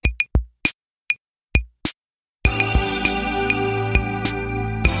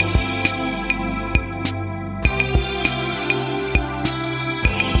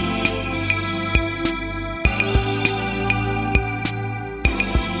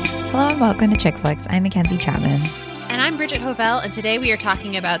Hello and welcome to Chick Flicks. I'm Mackenzie Chapman. And I'm Bridget Hovell, and today we are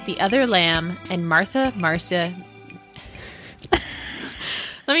talking about The Other Lamb and Marcia. Let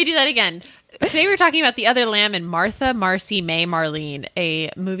me do that again. Today we're talking about The Other Lamb and Martha, Marcy, May, Marlene,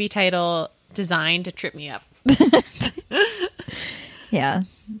 a movie title designed to trip me up. Yeah.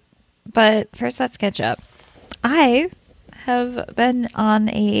 But first, let's catch up. I have been on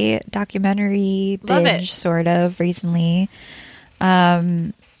a documentary binge sort of recently.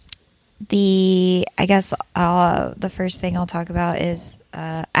 The first thing I'll talk about is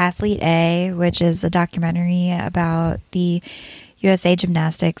Athlete A, which is a documentary about the USA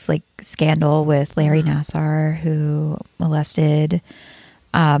Gymnastics scandal with Larry Nassar, who molested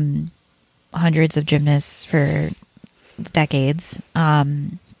hundreds of gymnasts for decades.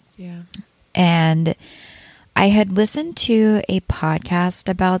 And I had listened to a podcast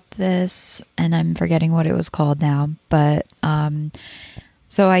about this, and I'm forgetting what it was called now, but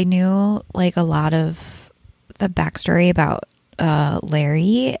so I knew a lot of the backstory about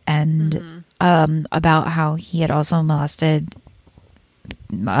Larry and about how he had also molested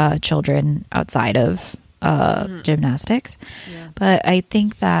children outside of gymnastics. Yeah. But I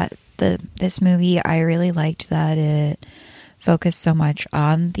think that this movie, I really liked that it focused so much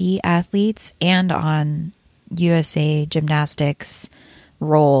on the athletes and on USA Gymnastics'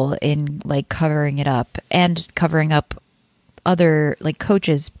 role in covering it up and covering up other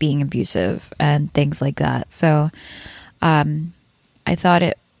coaches being abusive and things like that. So I thought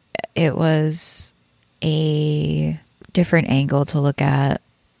it was a different angle to look at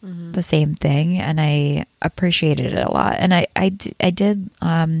the same thing, and I appreciated it a lot. And I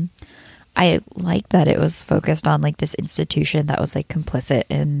like that it was focused on this institution that was complicit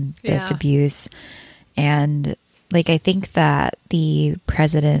in this abuse. And I think that the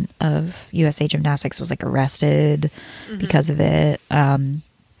president of USA Gymnastics was arrested because of it. And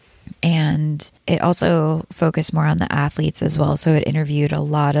it also focused more on the athletes as well. So it interviewed a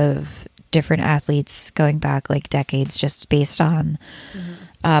lot of different athletes going back decades, just based on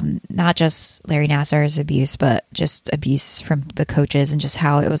not just Larry Nassar's abuse, but just abuse from the coaches and just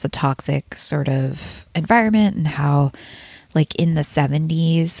how it was a toxic sort of environment, and how in the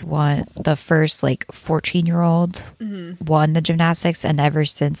 70s, the first 14-year-old won the gymnastics, and ever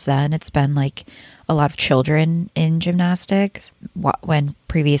since then it's been a lot of children in gymnastics, when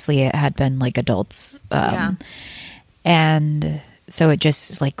previously it had been adults. And so it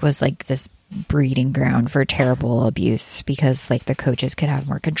just was this breeding ground for terrible abuse, because the coaches could have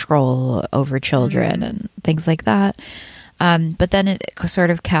more control over children and things like that. But then it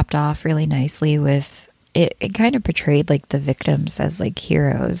sort of capped off really nicely with it kind of portrayed the victims as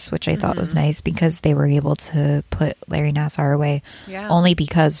heroes, which I thought was nice, because they were able to put Larry Nassar away only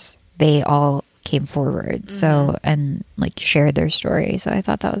because they all came forward. So, and shared their story. So I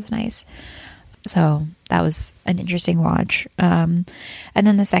thought that was nice. So that was an interesting watch. And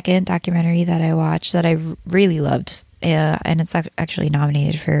then the second documentary that I watched that I really loved, and it's actually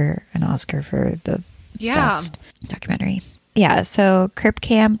nominated for an Oscar for the best documentary. Yeah. So Crip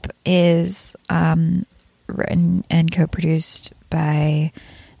Camp is written and co-produced by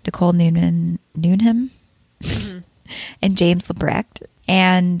Nicole Newnham and James Lebrecht,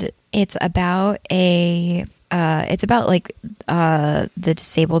 and it's about the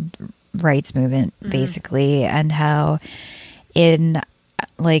disabled rights movement, basically, and how in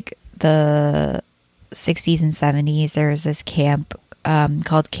the 60s and 70s there was this camp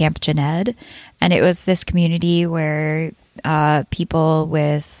called Camp Jened, and it was this community where people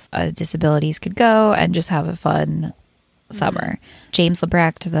with disabilities could go and just have a fun summer. James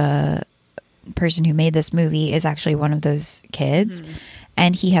Lebrecht, the person who made this movie, is actually one of those kids,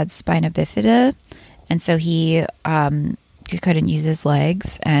 and he had spina bifida, and so he couldn't use his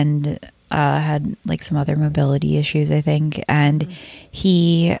legs and had some other mobility issues, I think, and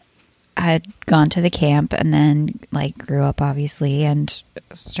he had gone to the camp and then grew up, obviously, and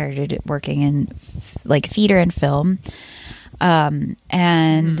started working in theater and film.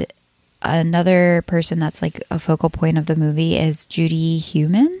 And another person that's a focal point of the movie is Judy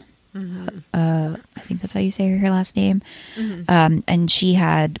Heumann. I think that's how you say her last name. And she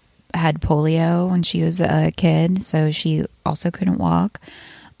had polio when she was a kid, so she also couldn't walk.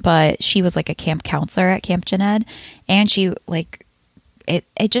 But she was a camp counselor at Camp Jened, and she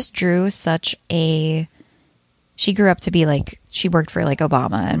it just drew such a. She grew up to be she worked for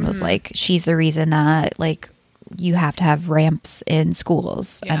Obama and was she's the reason that you have to have ramps in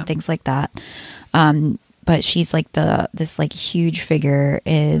schools and things like that. But she's this huge figure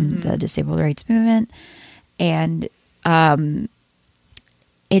in the disabled rights movement, and the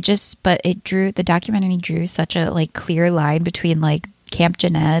documentary drew such a clear line between Camp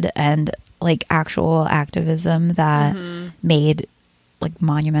Jened and like actual activism that made like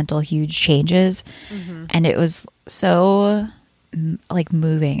monumental, huge changes. And it was so like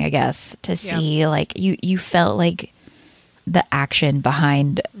moving, I guess, to see like you felt like the action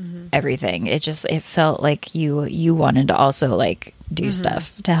behind everything. It felt like you wanted to also like do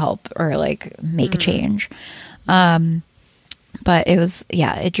stuff to help or like make a change. But it was,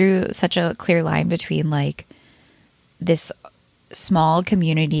 it drew such a clear line between like this small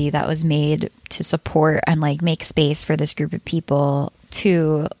community that was made to support and like make space for this group of people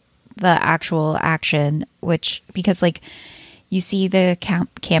to the actual action, which, because like you see the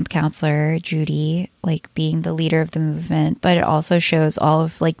camp counselor, Judy, like being the leader of the movement, but it also shows all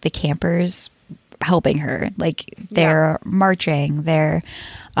of like the campers helping her. Like they're marching, they're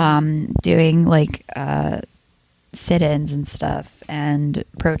doing like sit-ins and stuff and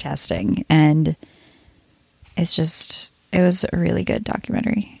protesting. And it was a really good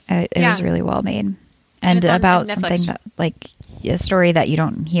documentary. It was really well made. And about something that like a story that you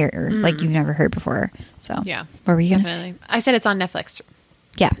don't hear, like you've never heard before. So what were you going to say? I said it's on Netflix.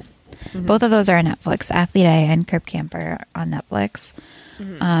 Yeah. Both of those are on Netflix. Athlete A and Crip Camp are on Netflix.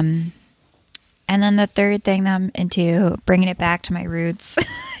 And then the third thing that I'm into, bringing it back to my roots,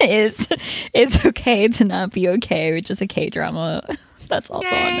 is It's Okay to Not Be Okay, which is a K-drama that's also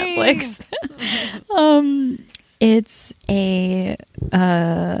on Netflix.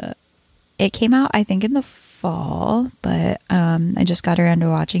 It came out, I think, in the fall, but I just got around to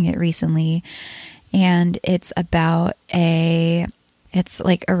watching it recently. And it's about it's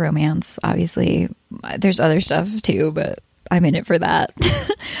like a romance, obviously. There's other stuff too, but I'm in it for that.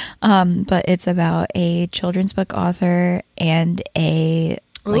 But it's about a children's book author and a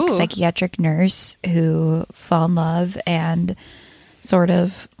like psychiatric nurse who fall in love, and sort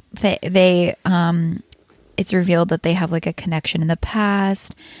of they it's revealed that they have like a connection in the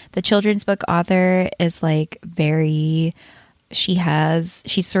past. The children's book author is like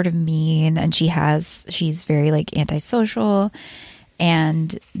she's sort of mean, and she's very like antisocial.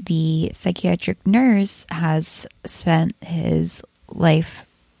 And the psychiatric nurse has spent his life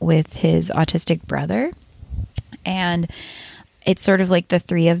with his autistic brother. And it's sort of like the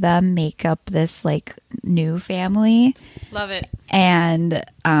three of them make up this like new family. Love it. And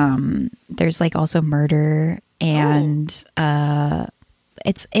there's like also murder, and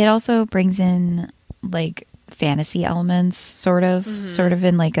it also brings in like fantasy elements, sort of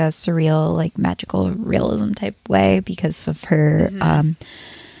in like a surreal, like magical realism type way, because of her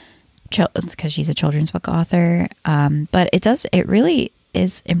because she's a children's book author. But it really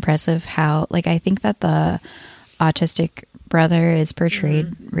is impressive how, like, I think that the autistic brother is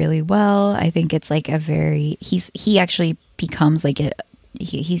portrayed really well. I think it's like he actually becomes like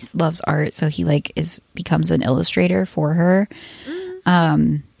he loves art, so he like becomes an illustrator for her.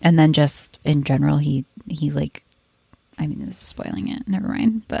 And then just in general, he like, I mean, this is spoiling it, never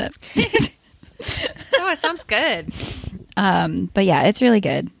mind, but it sounds good. But yeah, it's really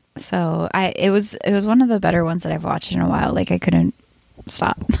good. So it was one of the better ones that I've watched in a while. Like I couldn't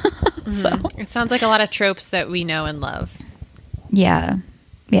stop. So it sounds like a lot of tropes that we know and love. Yeah.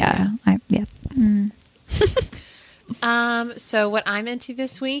 So what I'm into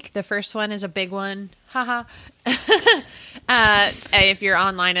this week, the first one is a big one. Haha. If you're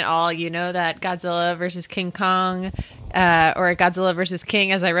online at all, you know that Godzilla versus King Kong, or Godzilla versus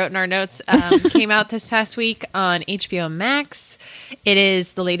King, as I wrote in our notes, came out this past week on HBO Max. It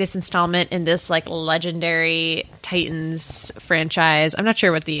is the latest installment in this like legendary Titans franchise. I'm not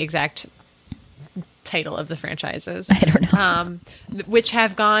sure what the exact title of the franchises. I don't know. Which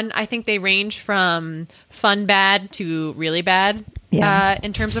have gone, I think they range from fun bad to really bad.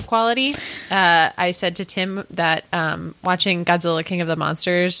 In terms of quality. I said to Tim that watching Godzilla King of the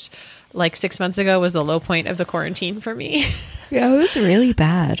Monsters like 6 months ago was the low point of the quarantine for me. Yeah, it was really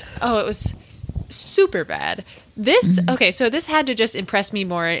bad. Oh, it was super bad. Okay, so this had to just impress me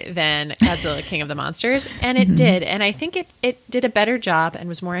more than Godzilla King of the Monsters, and it did. And I think it did a better job and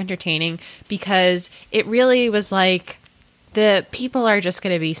was more entertaining, because it really was like the people are just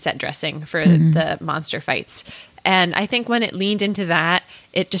going to be set dressing for the monster fights. And I think when it leaned into that,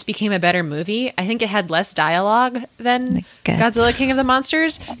 it just became a better movie. I think it had less dialogue than Godzilla King of the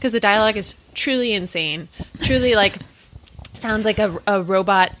Monsters, because the dialogue is truly insane. Truly, like, sounds like a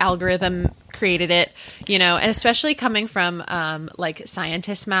robot algorithm created it, you know, and especially coming from like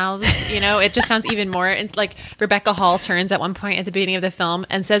scientists' mouths, you know, it just sounds even more. It's like Rebecca Hall turns at one point at the beginning of the film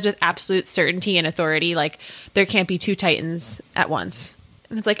and says with absolute certainty and authority, like, there can't be two Titans at once.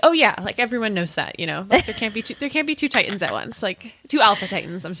 And it's like, oh yeah, like everyone knows that, you know, like there can't be two Titans at once, like two Alpha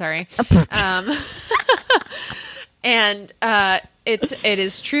Titans. I'm sorry. And It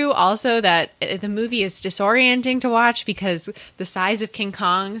is true also that the movie is disorienting to watch because the size of King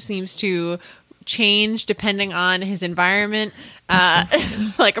Kong seems to change depending on his environment,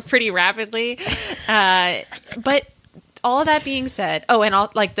 like pretty rapidly. But all of that being said, and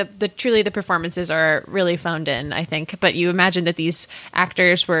all like the truly the performances are really phoned in, I think. But you imagine that these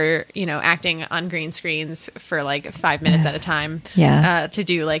actors were, acting on green screens for like 5 minutes at a time, to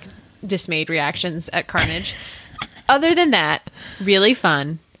do like dismayed reactions at carnage. Other than that, really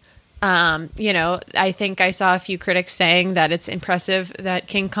fun. I think I saw a few critics saying that it's impressive that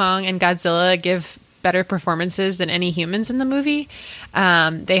King Kong and Godzilla give better performances than any humans in the movie.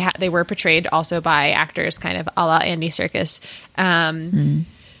 They were portrayed also by actors kind of a la Andy Serkis. And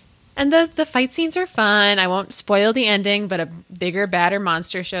the fight scenes are fun. I won't spoil the ending, but a bigger, badder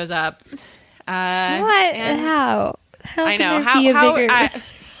monster shows up. What? How I know.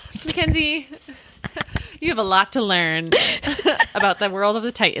 Mackenzie, you have a lot to learn about the world of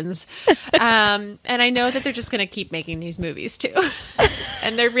the Titans. And I know that they're just going to keep making these movies too.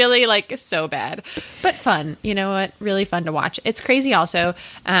 And they're really like so bad, but fun. You know what? Really fun to watch. It's crazy also.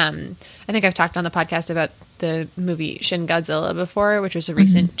 I think I've talked on the podcast about the movie Shin Godzilla before, which was a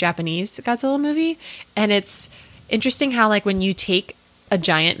recent Japanese Godzilla movie. And it's interesting how like when you take a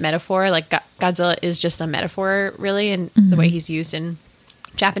giant metaphor, like Godzilla is just a metaphor really, and the way he's used in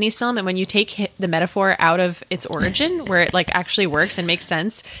Japanese film, and when you take the metaphor out of its origin where it like actually works and makes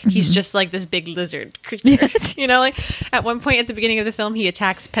sense, he's just like this big lizard creature. Like at one point at the beginning of the film he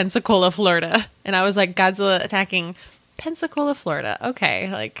attacks Pensacola, Florida, and I was like, Godzilla attacking Pensacola, Florida, okay,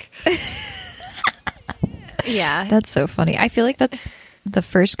 like yeah, that's so funny. I feel like that's the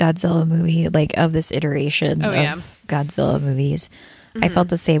first Godzilla movie like of this iteration of Godzilla movies. I felt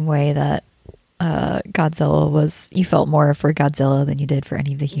the same way that Godzilla was, you felt more for Godzilla than you did for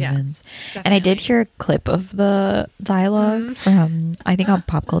any of the humans. Yeah, and I did hear a clip of the dialogue from, I think on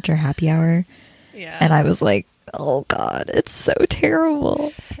Pop Culture Happy Hour. Yeah. And I was like, oh God, it's so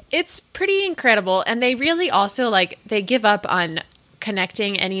terrible. It's pretty incredible. And they really also like, they give up on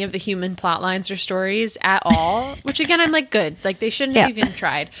connecting any of the human plot lines or stories at all, which again, I'm like, good. Like they shouldn't have even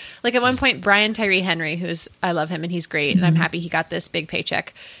tried. Like at one point, Brian Tyree Henry, I love him and he's great. And I'm happy he got this big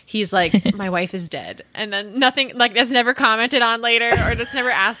paycheck. He's like, my wife is dead. And then nothing, like that's never commented on later or that's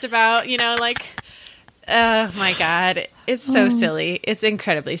never asked about, like, oh my God. It's so silly. It's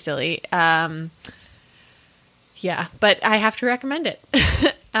incredibly silly. Yeah, but I have to recommend it.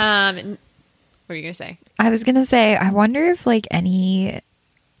 What were you going to say? I was going to say, I wonder if like any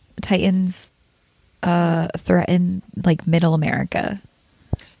Titans threaten like middle America,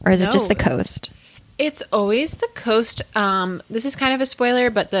 or is it just the coast? It's always the coast. This is kind of a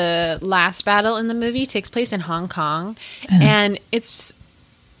spoiler, but the last battle in the movie takes place in Hong Kong. And this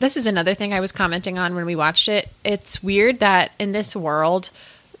is another thing I was commenting on when we watched it. It's weird that in this world,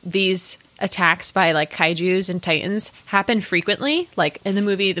 these attacks by like kaijus and titans happen frequently. Like in the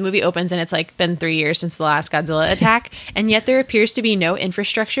movie opens and it's like been 3 years since the last Godzilla attack, and yet there appears to be no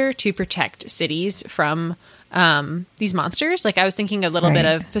infrastructure to protect cities from these monsters. Like I was thinking a little bit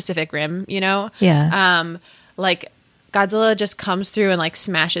of Pacific Rim, like Godzilla just comes through and like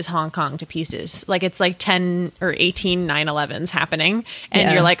smashes Hong Kong to pieces. Like it's like 10 or 18 9/11s happening.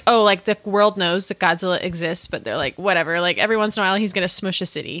 And you're like, oh, like the world knows that Godzilla exists, but they're like, whatever. Like every once in a while he's going to smush a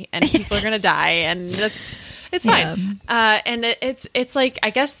city and people are going to die. And it's fine. And it's like,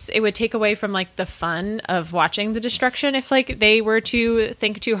 I guess it would take away from like the fun of watching the destruction if like they were to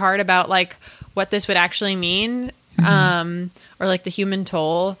think too hard about like what this would actually mean. Or like the human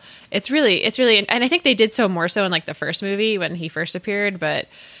toll. It's really, and I think they did so more so in like the first movie when he first appeared, but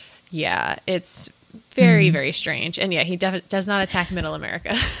yeah, it's very, very strange. And yeah, he does not attack middle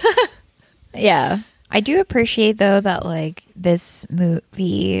America. Yeah. I do appreciate though that like this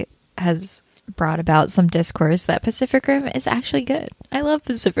movie has brought about some discourse that Pacific Rim is actually good. I love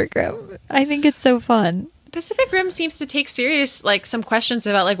Pacific Rim. I think it's so fun. Pacific Rim seems to take serious, like some questions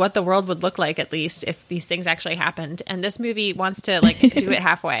about like what the world would look like at least if these things actually happened. And this movie wants to like do it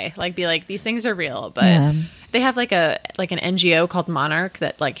halfway, like be like, these things are real, but they have like an NGO called Monarch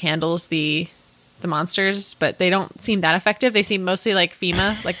that like handles the monsters, but they don't seem that effective. They seem mostly like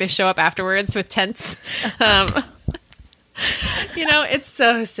FEMA, like they show up afterwards with tents. It's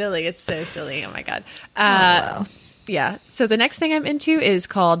so silly. It's so silly. Oh my God. Wow. Yeah. So the next thing I'm into is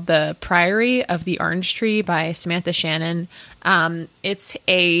called The Priory of the Orange Tree by Samantha Shannon. It's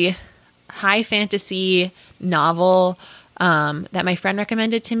a high fantasy novel that my friend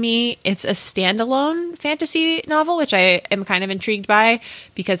recommended to me. It's a standalone fantasy novel, which I am kind of intrigued by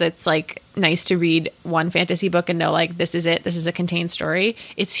because it's like nice to read one fantasy book and know like this is it. This is a contained story.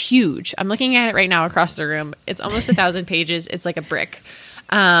 It's huge. I'm looking at it right now across the room. It's almost 1,000 pages. It's like a brick.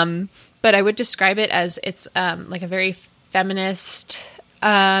 But I would describe it as it's like a very feminist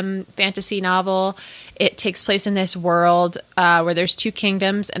fantasy novel. It takes place in this world where there's two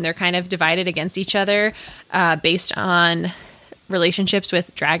kingdoms and they're kind of divided against each other based on relationships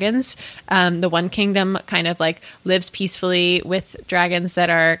with dragons. The one kingdom kind of like lives peacefully with dragons that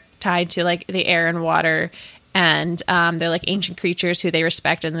are tied to like the air and water, and they're like ancient creatures who they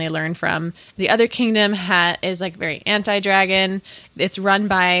respect and they learn from. The other kingdom is like very anti-dragon. It's run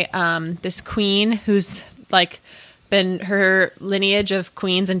by this queen who's like been, her lineage of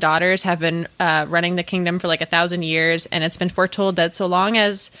queens and daughters have been running the kingdom for like 1,000 years, and it's been foretold that so long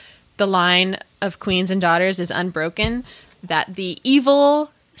as the line of queens and daughters is unbroken, that the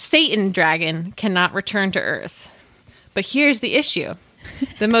evil Satan dragon cannot return to Earth. But here's the issue.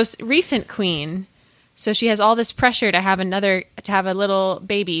 The most recent queen, so she has all this pressure to have a little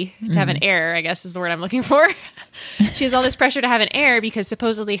baby, to have an heir, I guess is the word I'm looking for. She has all this pressure to have an heir because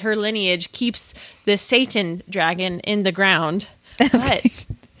supposedly her lineage keeps the Satan dragon in the ground. But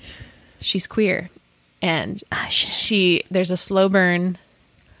she's queer. And there's a slow burn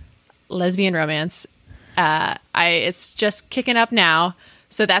lesbian romance. It's just kicking up now.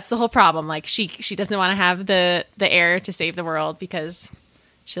 So that's the whole problem. Like she doesn't want to have the heir to save the world because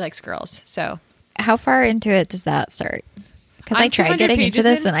she likes girls. So how far into it does that start? Because I tried getting into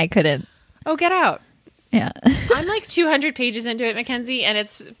this and I couldn't. Oh, get out. Yeah. I'm like 200 pages into it, Mackenzie, and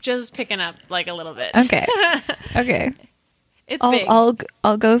it's just picking up like a little bit. Okay. Okay. It's big.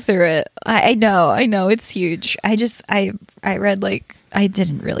 I'll go through it. I know it's huge. I read like, I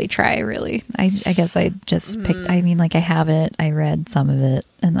didn't really try really. I guess I just picked, I mean like I have it. I read some of it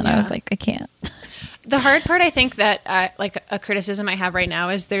and then I was like, I can't. The hard part, I think that like a criticism I have right now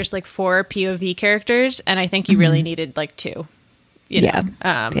is there's like 4 POV characters, and I think you really needed like 2. You know?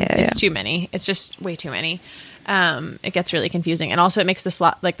 It's too many. It's just way too many. It gets really confusing, and also it makes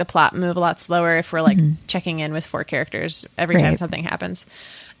the plot move a lot slower if we're like checking in with 4 characters every time something happens.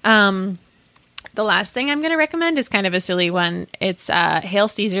 The last thing I'm going to recommend is kind of a silly one. It's Hail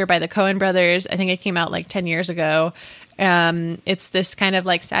Caesar by the Coen brothers. I think it came out like 10 years ago. It's this kind of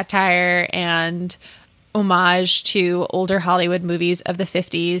like satire and homage to older Hollywood movies of the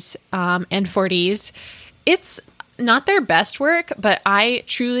 50s and 40s. It's not their best work, but I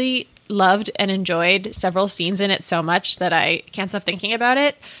truly loved and enjoyed several scenes in it so much that I can't stop thinking about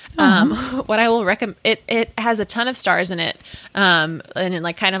it. What I will recommend, it has a ton of stars in it, and in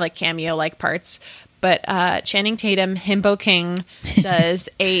like kind of like cameo like parts. But Channing Tatum, Himbo King, does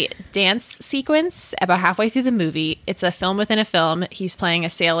a dance sequence about halfway through the movie. It's a film within a film. He's playing a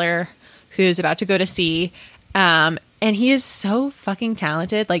sailor who's about to go to sea. And he is so fucking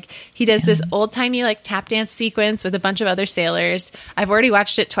talented. Like, he does this old-timey, like, tap dance sequence with a bunch of other sailors. I've already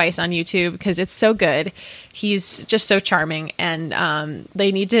watched it twice on YouTube because it's so good. He's just so charming. And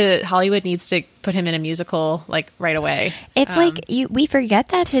Hollywood needs to put him in a musical, like, right away. It's like, we forget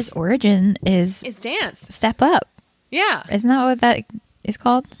that his origin is dance. Step Up. Yeah. Isn't that what that is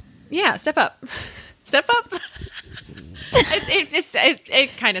called? Yeah, Step Up. Step Up.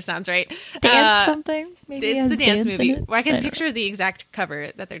 It kind of sounds right. Dance something? Maybe it's the dance movie. Well, I can picture the exact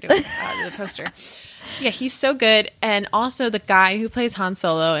cover that they're doing, the poster. Yeah, he's so good. And also the guy who plays Han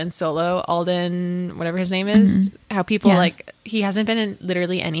Solo in Solo, Alden, whatever his name is, how people he hasn't been in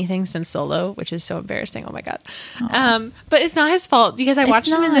literally anything since Solo, which is so embarrassing. Oh my God. But it's not his fault because I watched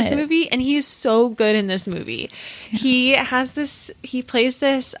him in this movie and he is so good in this movie. Yeah. He plays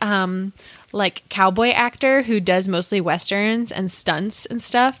this, like cowboy actor who does mostly westerns and stunts and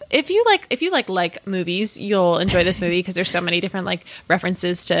stuff. If you like movies, you'll enjoy this movie because there's so many different like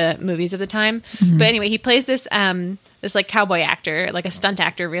references to movies of the time. But anyway, he plays this like cowboy actor, like a stunt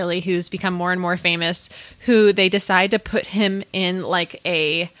actor really, who's become more and more famous, who they decide to put him in like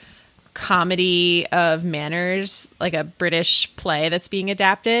a comedy of manners, like a British play that's being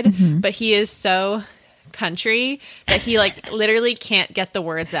adapted. But he is so country that he like literally can't get the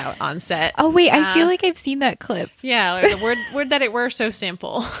words out on set. Oh wait, I feel like I've seen that clip. Yeah, the word that it were so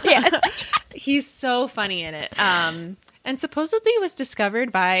simple. Yeah. He's so funny in it. And supposedly was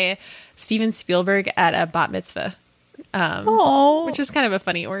discovered by Steven Spielberg at a bat mitzvah. Which is kind of a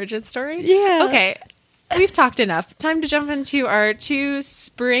funny origin story. Yeah. Okay. We've talked enough. Time to jump into our 2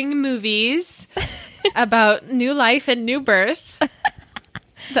 spring movies about new life and new birth.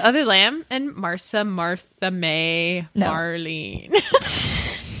 The Other Lamb and Martha May Marlene.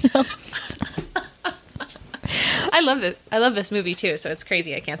 I love this. I love this movie too. So it's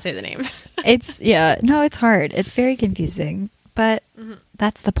crazy. I can't say the name. It's hard. It's very confusing, but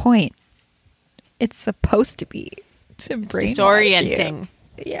that's the point. It's supposed to be to brainwash disorienting.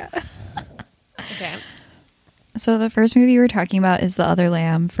 You. Yeah. Okay. So the first movie we're talking about is The Other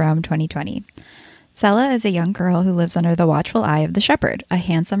Lamb from 2020. Sela is a young girl who lives under the watchful eye of the shepherd, a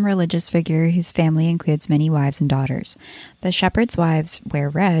handsome religious figure whose family includes many wives and daughters. The shepherd's wives wear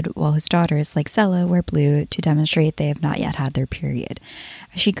red, while his daughters, like Sela, wear blue to demonstrate they have not yet had their period.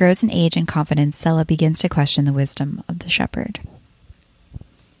 As she grows in age and confidence, Sela begins to question the wisdom of the shepherd.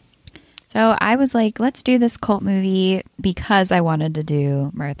 So I was like, let's do this cult movie because I wanted to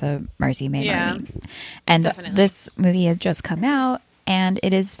do Martha, Marcy, May, Marley. And definitely. This movie has just come out, and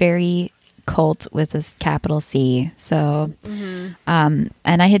it is very cult with a capital C. So, and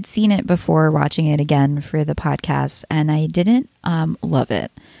I had seen it before watching it again for the podcast, and I didn't love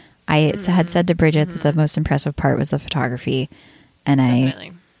it. I had said to Bridget that the most impressive part was the photography, and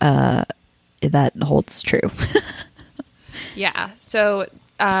Definitely. That holds true. Yeah. So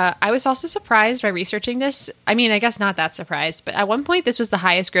I was also surprised by researching this. I mean, I guess not that surprised, but at one point this was the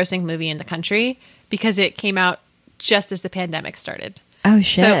highest grossing movie in the country because it came out just as the pandemic started. Oh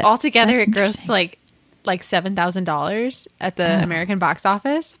shit! So altogether, That's it grossed like $7,000 at the American box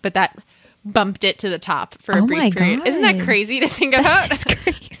office, but that bumped it to the top for a brief period. God. Isn't that crazy to think about? That's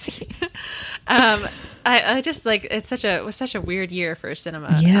crazy. I just like it was such a weird year for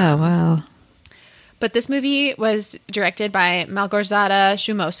cinema. Yeah. Wow. But this movie was directed by Malgorzata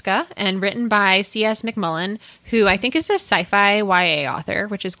Shumowska and written by C.S. McMullen, who I think is a sci-fi YA author,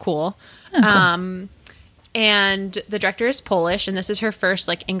 which is cool. Cool. And the director is Polish, and this is her first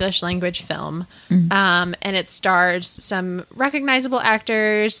like English language film. And it stars some recognizable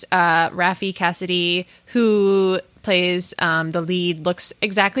actors. Rafi Cassidy, who plays the lead, looks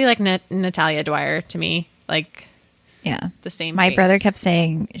exactly like Natalia Dwyer to me. Like, yeah, the same. My face. brother kept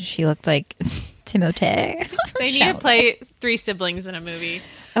saying she looked like Timothée. They need to play three siblings in a movie.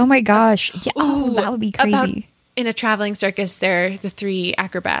 Oh my gosh! Yeah. Oh, that would be crazy. In a traveling circus, they're the three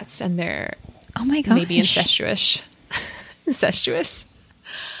acrobats, and they're gosh. maybe incestuous. Incestuous.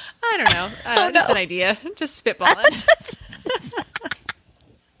 I don't know. Just an idea. Just spitballing.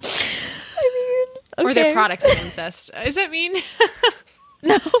 I mean, okay. Or they're products of incest. Does that mean?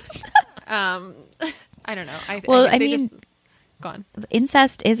 No. I don't know. I mean, go on.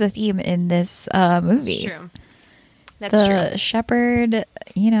 Incest is a theme in this movie. That's true. That's true. The shepherd,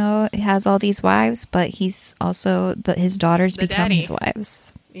 has all these wives, but he's also his daughters The become daddy. his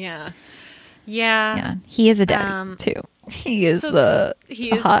wives. Yeah. Yeah, he is a daddy too. He is a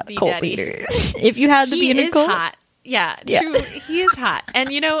hot the cult daddy. leader. If you had to be in a cult, hot. Yeah, true. He is hot. And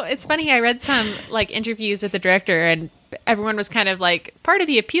it's funny. I read some like interviews with the director, and everyone was kind of like, part of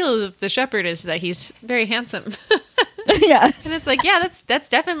the appeal of the shepherd is that he's very handsome. Yeah, and it's like, yeah, that's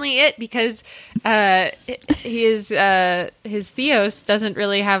definitely it, because his theos doesn't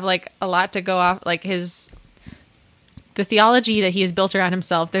really have like a lot to go off, like the theology that he has built around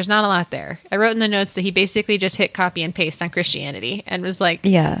himself. There's not a lot there. I wrote in the notes that he basically just hit copy and paste on Christianity and was like,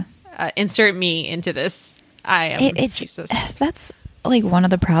 yeah, insert me into this. I am Jesus. That's like one of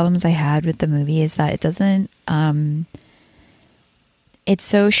the problems I had with the movie is that it doesn't. It's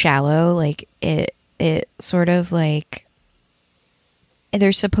so shallow. Like it sort of like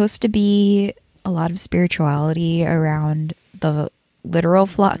there's supposed to be a lot of spirituality around the literal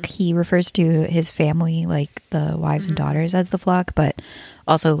flock. He refers to his family, like the wives and daughters, as the flock, but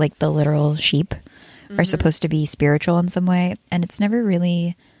also like the literal sheep are supposed to be spiritual in some way, and it's never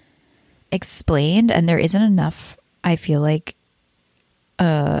really explained, and there isn't enough, I feel like,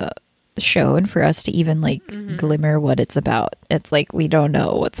 shown for us to even like glimmer what it's about. It's like we don't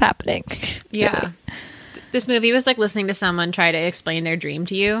know what's happening. Yeah. This movie was like listening to someone try to explain their dream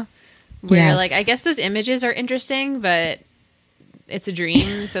to you, where you're like, I guess those images are interesting, but it's a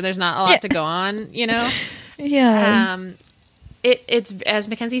dream, so there's not a lot to go on, Yeah. It's as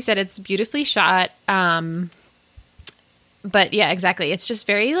Mackenzie said, it's beautifully shot. But yeah, exactly. It's just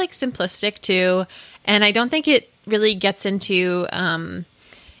very like simplistic too, and I don't think it really gets into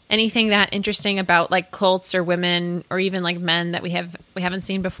anything that interesting about like cults or women or even like men that we haven't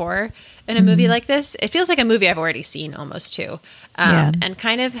seen before in a movie like this. It feels like a movie I've already seen almost too, and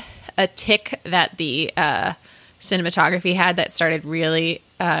kind of a tick that the cinematography had that started really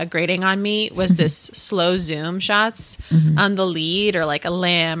grating on me was this slow zoom shots on the lead, or like a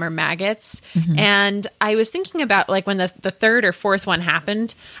lamb or maggots. And I was thinking about like when the third or fourth one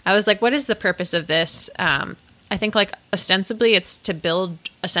happened, I was like, what is the purpose of this? I think like ostensibly it's to build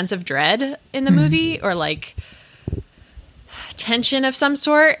a sense of dread in the movie, or like tension of some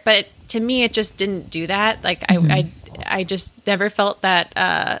sort. But to me, it just didn't do that. Like I just never felt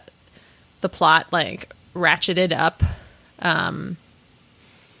that the plot like ratcheted up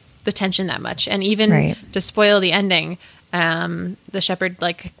the tension that much. And even to spoil the ending, the shepherd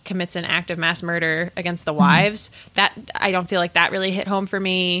like commits an act of mass murder against the wives. That I don't feel like that really hit home for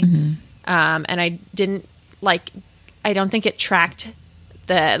me. And I don't think it tracked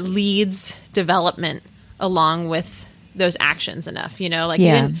the lead's development along with those actions enough, you know, like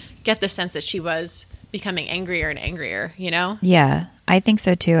you didn't get the sense that she was becoming angrier and angrier, you know? Yeah, I think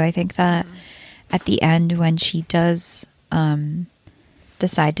so too. I think that at the end when she does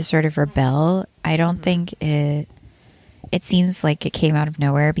decide to sort of rebel, I don't think it seems like it came out of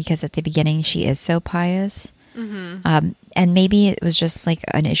nowhere, because at the beginning she is so pious. And maybe it was just like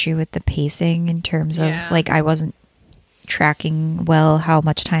an issue with the pacing in terms of like I wasn't tracking well how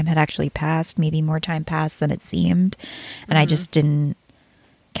much time had actually passed. Maybe more time passed than it seemed, and I just didn't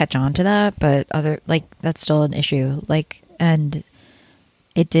catch on to that. But that's still an issue. Like, and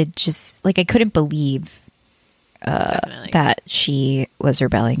it did just like I couldn't believe that she was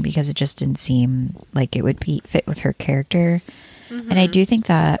rebelling, because it just didn't seem like it would fit with her character. And I do think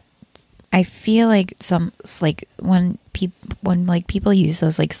that I feel like when people use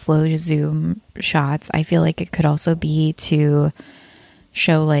those like slow zoom shots, I feel like it could also be to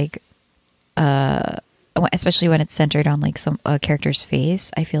show like especially when it's centered on like a character's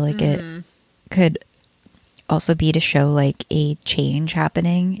face. I feel like it could also be to show like a change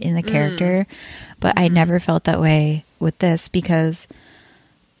happening in the character, but I never felt that way with this, because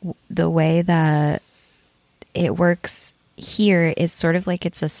the way that it works here is sort of like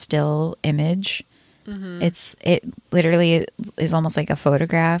it's a still image. It literally is almost like a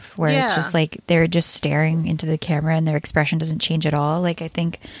photograph where it's just like they're just staring into the camera and their expression doesn't change at all. Like I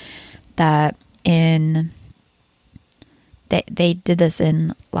think that they did this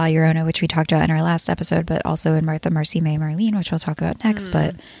in La Llorona, which we talked about in our last episode, but also in Martha, Marcy May, Marlene, which we'll talk about next.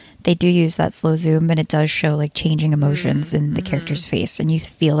 But they do use that slow zoom, and it does show like changing emotions in the character's face, and you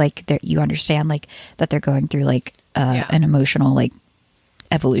feel like you understand like that they're going through like an emotional like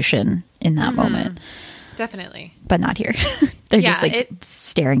evolution in that moment. Definitely. But not here. They're just like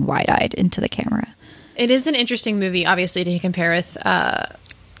staring wide-eyed into the camera. It is an interesting movie, obviously, to compare with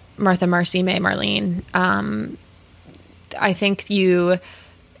Martha, Marcy May, Marlene. I think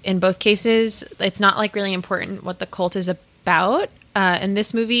in both cases, it's not like really important what the cult is about in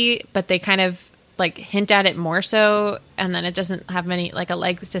this movie, but they kind of like hint at it more so, and then it doesn't have many like a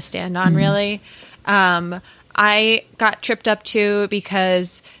leg to stand on really. I got tripped up too,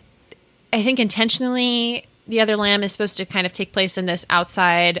 because I think intentionally The Other Lamb is supposed to kind of take place in this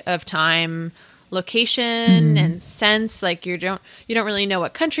outside of time location and sense. Like you don't really know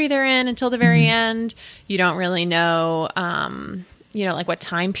what country they're in until the very end. You don't really know like what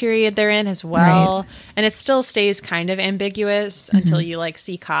time period they're in as well. Right. And it still stays kind of ambiguous until you like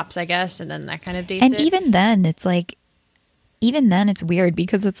see cops, I guess, and then that kind of dates it. And even then it's weird,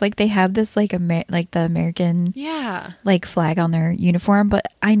 because it's like they have this like like the American like flag on their uniform, but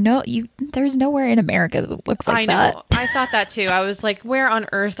I know there's nowhere in America that looks like that. I thought that too. I was like, where on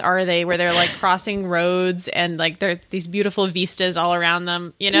earth are they, where they're like crossing roads and like there are these beautiful vistas all around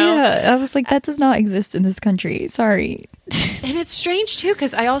them, you know? Yeah, I was like, that does not exist in this country. Sorry. And it's strange too,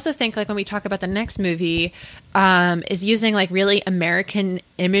 because I also think like when we talk about the next movie is using like really American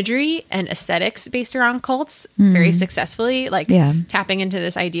imagery and aesthetics based around cults very successfully, like tapping into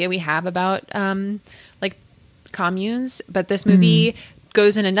this idea we have about like communes. But this movie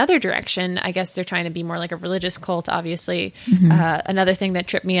goes in another direction. I guess they're trying to be more like a religious cult, obviously. Another thing that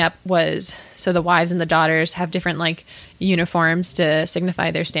tripped me up was, so the wives and the daughters have different like uniforms to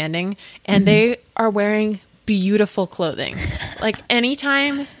signify their standing, and they are wearing beautiful clothing. Like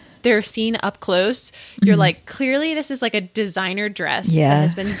anytime they're seen up close, you're like, clearly this is like a designer dress that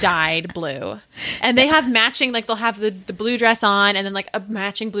has been dyed blue. And they have matching, like they'll have the blue dress on and then like a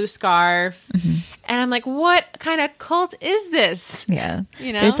matching blue scarf. And I'm like, what kind of cult is this? Yeah.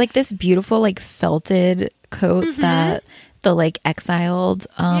 You know? There's like this beautiful like felted coat that the like exiled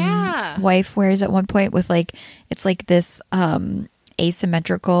wife wears at one point, with like, it's like this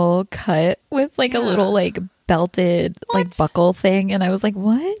asymmetrical cut with like a little like belted like buckle thing, and I was like,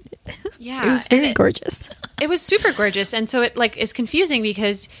 what? It was very gorgeous. It was super gorgeous, and so it like is confusing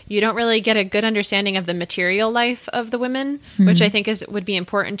because you don't really get a good understanding of the material life of the women, which I think would be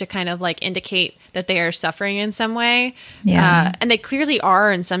important to kind of like indicate that they are suffering in some way. And they clearly are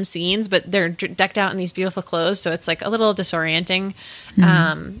in some scenes, but they're decked out in these beautiful clothes, so it's like a little disorienting.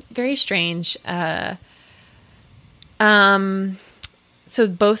 Very strange. So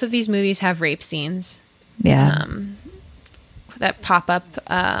both of these movies have rape scenes. that pop up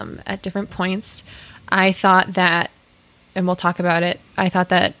at different points. I thought that, and we'll talk about it, I thought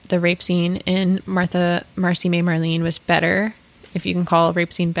that the rape scene in Marcy May Marlene was better, if you can call a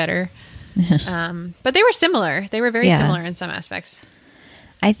rape scene better. But they were similar. They were very similar in some aspects.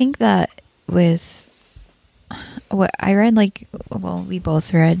 I think that with what I read, like, well, we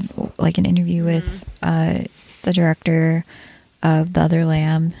both read like an interview with the director of The Other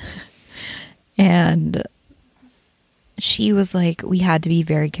Lamb, and she was like, we had to be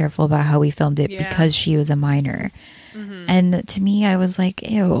very careful about how we filmed it because she was a minor. And to me, I was like,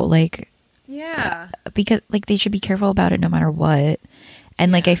 ew, like, because like they should be careful about it no matter what.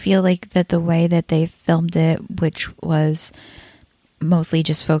 And like I feel like that the way that they filmed it, which was mostly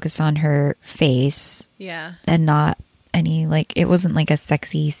just focus on her face, and not any, like, it wasn't like a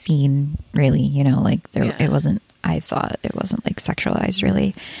sexy scene really, you know, like there it wasn't, I thought it wasn't like sexualized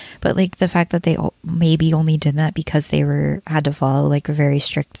really, but like the fact that they maybe only did that because they had to follow like a very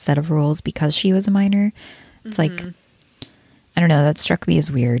strict set of rules because she was a minor. It's like, I don't know, that struck me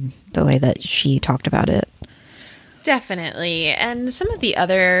as weird, the way that she talked about it. Definitely. And some of the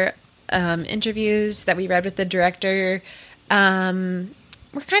other interviews that we read with the director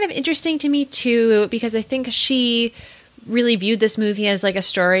were kind of interesting to me too, because I think she really viewed this movie as like a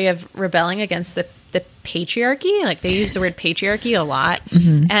story of rebelling against the patriarchy. Like they use the word patriarchy a lot.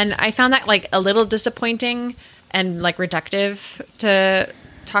 And I found that like a little disappointing and like reductive to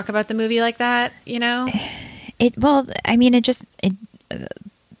talk about the movie like that, you know? Well, I mean,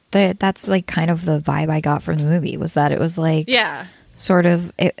 that's like kind of the vibe I got from the movie, was that it was like, sort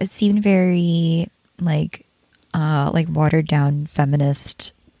of, it seemed very like watered down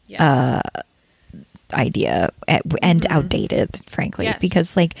feminist idea and outdated, frankly,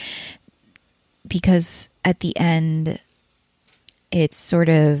 because at the end it's sort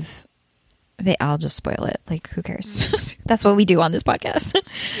of, I'll just spoil it, like who cares? That's what we do on this podcast.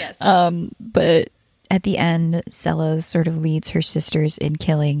 But at the end, Sela sort of leads her sisters in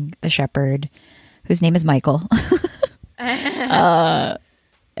killing the shepherd, whose name is Michael. And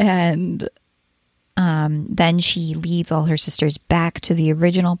then she leads all her sisters back to the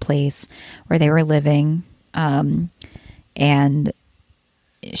original place where they were living. And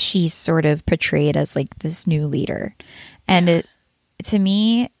she's sort of portrayed as like this new leader. And to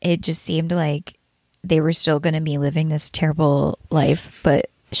me, it just seemed like they were still going to be living this terrible life, but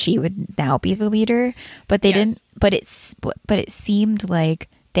she would now be the leader. But they didn't, but it seemed like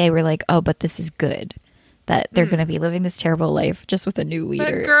they were like, oh, but this is good, that they're going to be living this terrible life just with a new leader.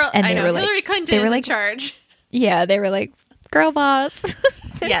 But girl, and I know, were like, Hillary Clinton is in charge. Yeah, they were like, girl boss.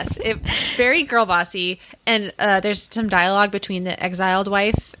 Yes, very girl bossy. And there's some dialogue between the exiled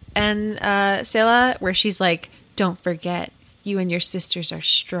wife and Sela where she's like, don't forget, you and your sisters are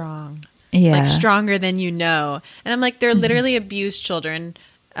strong. Like stronger than you know. And I'm like, they're literally abused children.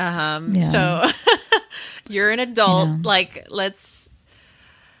 So you're an adult, like, let's.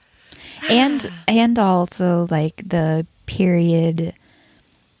 And also like the period,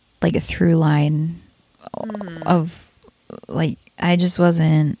 like a through line of like, I just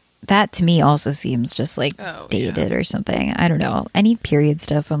wasn't, that to me also seems just like dated or something. I don't know, any period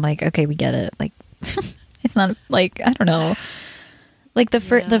stuff, I'm like, okay, we get it, like it's not like, I don't know, like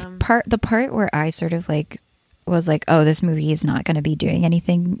the part where I sort of like was like, oh, this movie is not going to be doing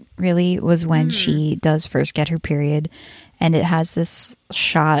anything really, was when she does first get her period, and it has this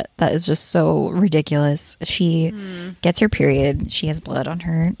shot that is just so ridiculous. She gets her period, she has blood on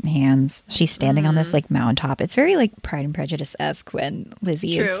her hands, she's standing on this like mountaintop. It's very like Pride and Prejudice-esque when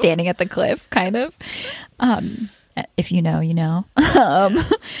Lizzie is standing at the cliff, kind of. If you know, you know.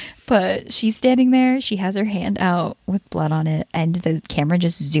 But she's standing there, she has her hand out with blood on it, and the camera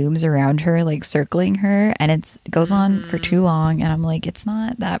just zooms around her, like circling her, and it goes on for too long, and I'm like, it's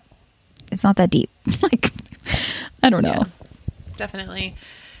not that deep. Like, I don't know. Definitely.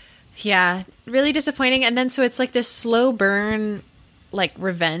 Yeah, really disappointing. And then so it's like this slow burn, like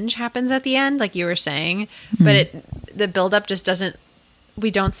revenge happens at the end, like you were saying, but the buildup just doesn't,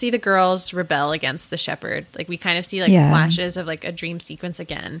 we don't see the girls rebel against the shepherd. Like we kind of see like flashes of like a dream sequence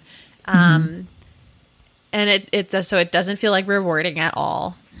again. And it does, so it doesn't feel like rewarding at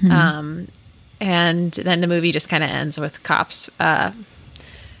all. And then the movie just kind of ends with cops. And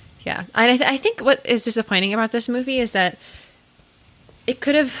I think what is disappointing about this movie is that it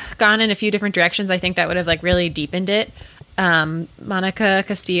could have gone in a few different directions. I think that would have like really deepened it. Monica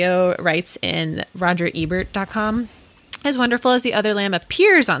Castillo writes in RogerEbert.com, as wonderful as The Other Lamb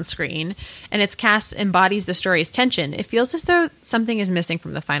appears on screen and its cast embodies the story's tension, it feels as though something is missing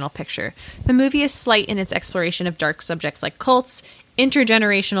from the final picture. The movie is slight in its exploration of dark subjects like cults,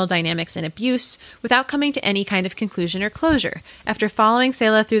 intergenerational dynamics and abuse without coming to any kind of conclusion or closure. After following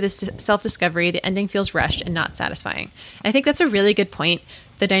Selah through this self-discovery, the ending feels rushed and not satisfying. I think that's a really good point.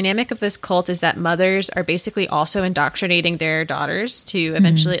 The dynamic of this cult is that mothers are basically also indoctrinating their daughters to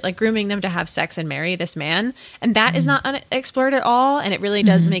eventually, like, grooming them to have sex and marry this man. And that is not explored at all. And it really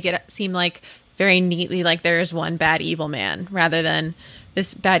does make it seem like very neatly like there is one bad evil man, rather than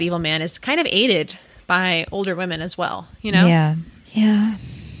this bad evil man is kind of aided by older women as well, you know? Yeah. Yeah.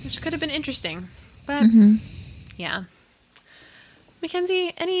 Which could have been interesting. But, yeah.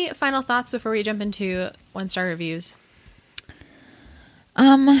 Mackenzie, any final thoughts before we jump into 1-star reviews?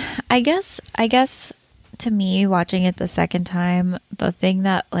 I guess to me, watching it the second time, the thing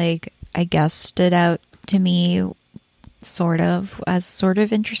that, like, I guess stood out to me sort of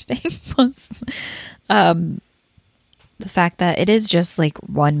interesting was the fact that it is just like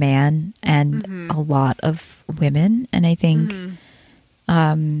one man and a lot of women. And I think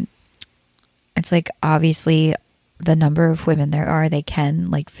it's like, obviously the number of women there are, they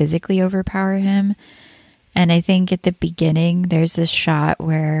can like physically overpower him. And I think at the beginning there's this shot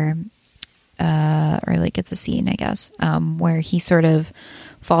where or like it's a scene, I guess, where he sort of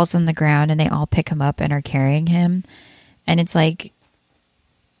falls on the ground and they all pick him up and are carrying him. And it's like,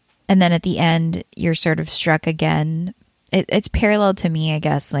 and then at the end you're sort of struck again. It's parallel to me, I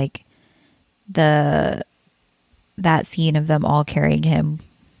guess, like that scene of them all carrying him.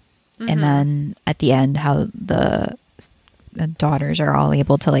 And then at the end, how the daughters are all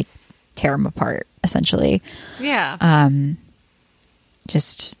able to like tear him apart, essentially. Yeah.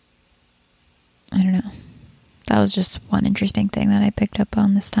 Just, I don't know. That was just one interesting thing that I picked up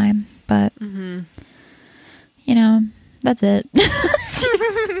on this time. But, you know, that's it.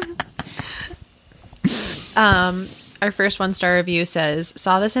 Our first 1-star review says,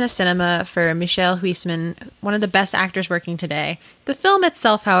 saw this in a cinema for Michel Huisman, one of the best actors working today. The film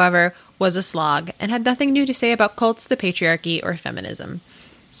itself, however, was a slog and had nothing new to say about cults, the patriarchy, or feminism.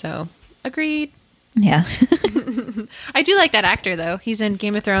 So, agreed. Yeah. I do like that actor, though. He's in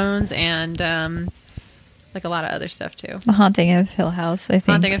Game of Thrones and like a lot of other stuff, too. The Haunting of Hill House, I think.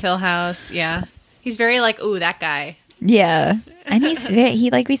 Haunting of Hill House, yeah. He's very like, ooh, that guy. Yeah. And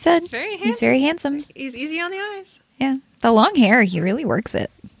he like we said, Very handsome. he's very handsome. He's easy on the eyes. Yeah. The long hair, he really works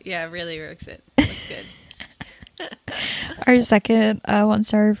it. Yeah, really works it. Looks good. Our second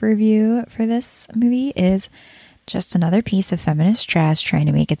 1-star review for this movie is just another piece of feminist trash trying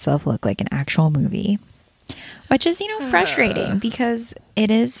to make itself look like an actual movie. Which is, you know, frustrating because it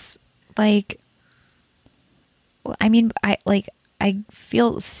is like, I mean, I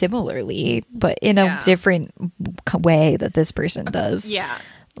feel similarly, but in a different way that this person does. Yeah.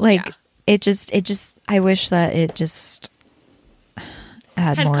 Like, yeah. It just, I wish that it just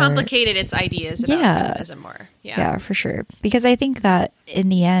had more complicated its ideas about feminism more. Yeah. Yeah, for sure. Because I think that in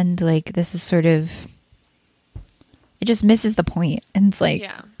the end, like, this is sort of, it just misses the point. And it's like,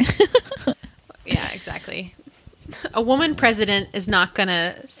 yeah. Yeah, exactly. A woman president is not going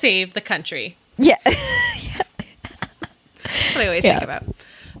to save the country. Yeah. That's what I always think about.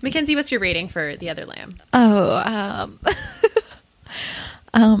 Mackenzie, what's your rating for The Other Lamb? Oh,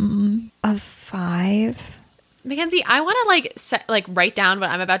 a 5. Mackenzie, I want to write down what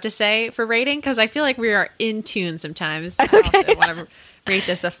I'm about to say for rating because I feel like we are in tune sometimes. Okay. I also want to rate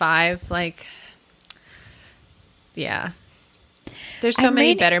this a 5. Like, yeah. There's so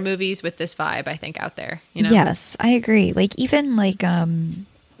many better movies with this vibe, I think, out there. You know? Yes, I agree. Like, even like The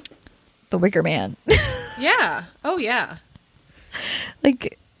Wicker Man. Yeah. Oh, yeah.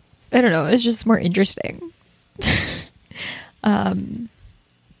 Like, I don't know. It's just more interesting.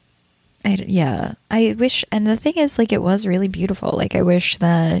 I wish, and the thing is, like, it was really beautiful. Like, I wish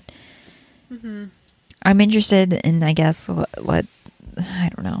that I'm interested in, I guess, what I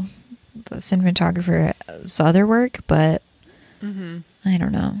don't know, the cinematographer's other work, but I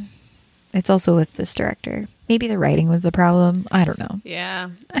don't know. It's also with this director. Maybe the writing was the problem. I don't know.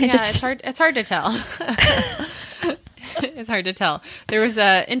 Yeah. It's hard to tell. It's hard to tell. There was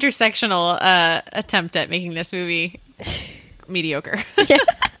a intersectional attempt at making this movie mediocre. Yeah.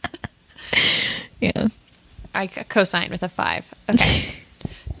 Yeah. I co-sign with a 5. Okay.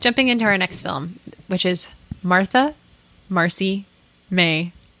 Jumping into our next film, which is Martha, Marcy,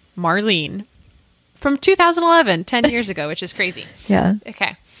 May, Marlene from 2011, 10 years ago, which is crazy. Yeah.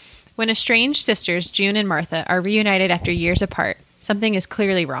 Okay. When estranged sisters June and Martha are reunited after years apart, something is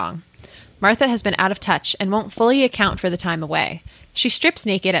clearly wrong. Martha has been out of touch and won't fully account for the time away. She strips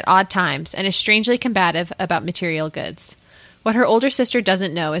naked at odd times and is strangely combative about material goods. What her older sister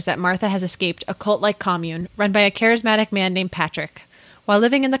doesn't know is that Martha has escaped a cult-like commune run by a charismatic man named Patrick. While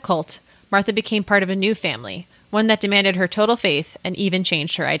living in the cult, Martha became part of a new family, one that demanded her total faith and even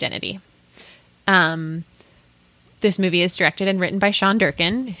changed her identity. This movie is directed and written by Sean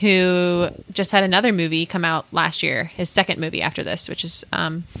Durkin, who just had another movie come out last year, his second movie after this, which is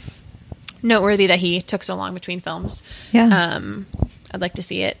noteworthy that he took so long between films. Yeah. I'd like to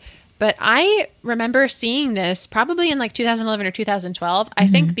see it. But I remember seeing this probably in like 2011 or 2012, I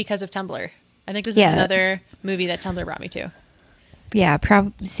think because of Tumblr. I think this is another movie that Tumblr brought me to. Yeah,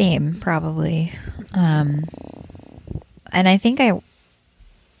 same, probably. And I think I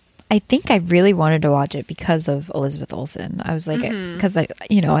really wanted to watch it because of Elizabeth Olsen. I was like, because I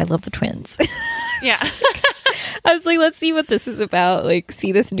love the twins. Yeah. I was like, let's see what this is about. Like,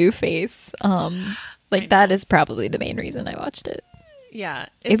 see this new face. That is probably the main reason I watched it. Yeah.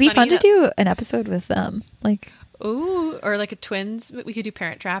 It'd be fun to do an episode with them. Ooh, or like a twins. We could do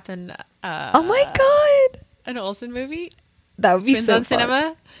Parent Trap and oh my God, an Olsen movie. That would be Twins so on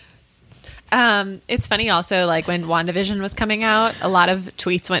fun. Cinema. It's funny also, like when WandaVision was coming out, a lot of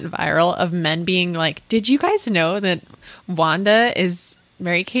tweets went viral of men being like, did you guys know that Wanda is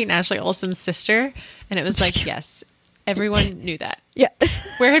Mary-Kate and Ashley Olsen's sister? And it was like, yes, everyone knew that. Yeah.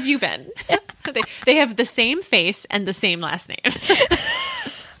 Where have you been? They have the same face and the same last name.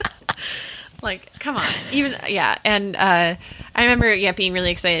 Like, come on. And I remember being really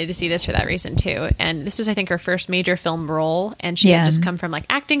excited to see this for that reason too. And this was, I think, her first major film role, and she had just come from like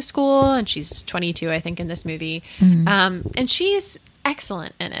acting school, and she's 22, I think, in this movie. And she's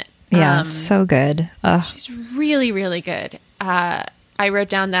excellent in it. Yeah, so good. She's really, really good. I wrote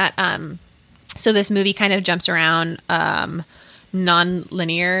down that so this movie kind of jumps around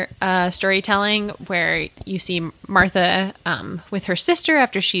non-linear storytelling, where you see Martha with her sister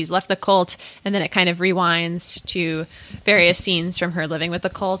after she's left the cult, and then it kind of rewinds to various scenes from her living with the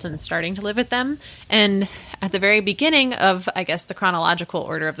cult and starting to live with them. And at the very beginning of, I guess, the chronological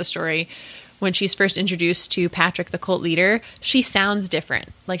order of the story, when she's first introduced to Patrick, the cult leader, she sounds different.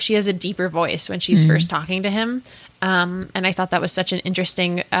 Like, she has a deeper voice when she's first talking to him. And I thought that was such an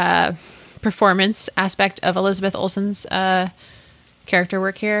interesting performance aspect of Elizabeth Olsen's character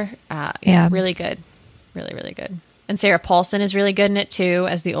work here. Really good. Really, really good. And Sarah Paulson is really good in it too,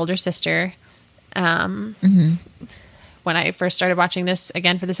 as the older sister. When I first started watching this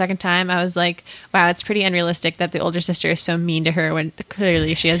again for the second time, I was like, wow, it's pretty unrealistic that the older sister is so mean to her when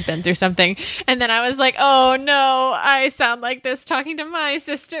clearly she has been through something. And then I was like, oh no, I sound like this talking to my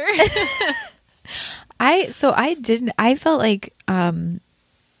sister. I felt like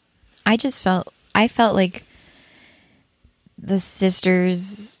I felt like the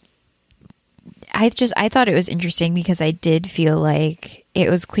sisters, I thought it was interesting because I did feel like it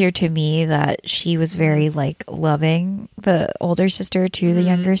was clear to me that she was very like loving the older sister to the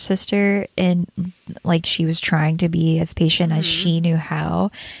younger sister, and like she was trying to be as patient as she knew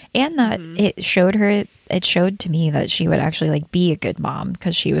how, and that it showed to me that she would actually like be a good mom,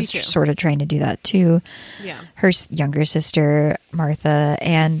 because she was sort of trying to do that too. Her younger sister Martha,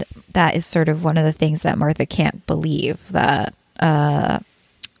 and that is sort of one of the things that Martha can't believe, that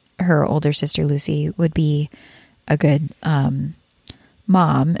her older sister Lucy would be a good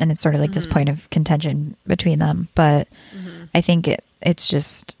mom, and it's sort of like this point of contention between them. But I think it's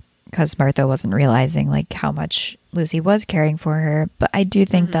just because Martha wasn't realizing like how much Lucy was caring for her. But I do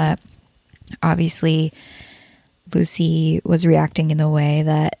think that obviously Lucy was reacting in the way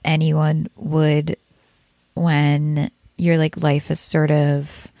that anyone would when your like life is sort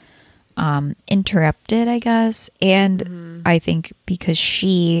of interrupted, I guess. And I think because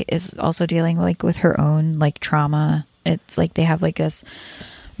she is also dealing like with her own like trauma, it's like they have like this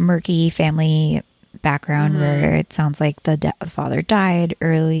murky family background where it sounds like the father died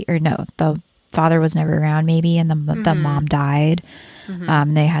early, or no, the father was never around maybe, and the mom died.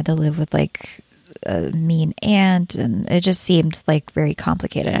 They had to live with like a mean aunt, and it just seemed like very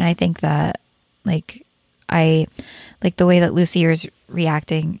complicated. And I think that like I like the way that Lucy was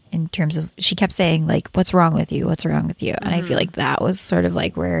reacting in terms of, she kept saying like, what's wrong with you, what's wrong with you? And I feel like that was sort of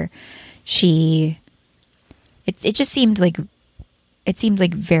like where it just seemed like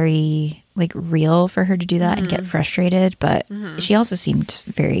very like real for her to do that and get frustrated, but she also seemed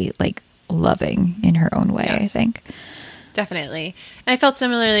very like loving in her own way. I think definitely. And I felt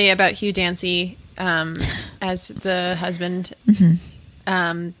similarly about Hugh Dancy as the husband,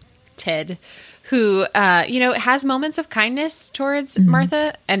 Ted, who has moments of kindness towards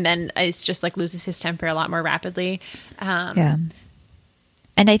Martha, and then is just like loses his temper a lot more rapidly. And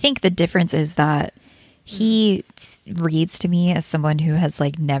I think the difference is that he reads to me as someone who has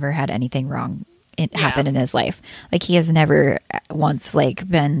like never had anything wrong happen in his life. Like he has never once like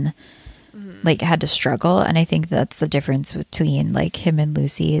been like had to struggle. And I think that's the difference between like him and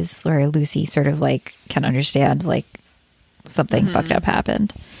Lucy's, where Lucy sort of like can understand like something fucked up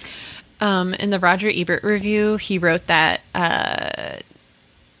happened. In the Roger Ebert review, he wrote that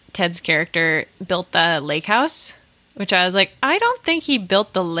Ted's character built the lake house, which I was like, I don't think he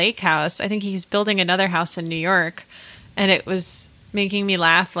built the lake house. I think he's building another house in New York. And it was making me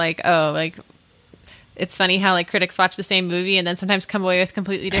laugh like, oh, like, it's funny how like critics watch the same movie and then sometimes come away with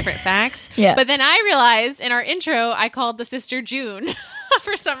completely different facts. Yeah. But then I realized in our intro, I called the sister June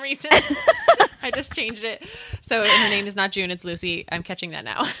for some reason. I just changed it. So her name is not June, it's Lucy. I'm catching that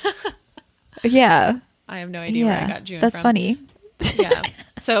now. Yeah. I have no idea where I got June That's from. funny. Yeah.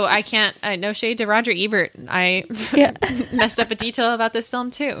 So I can't, no shade to Roger Ebert. I messed up a detail about this film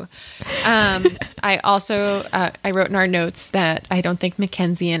too. I also, I wrote in our notes that I don't think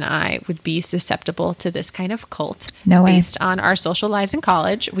Mackenzie and I would be susceptible to this kind of cult. No way. Based on our social lives in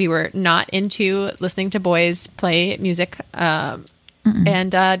college. We were not into listening to boys play music,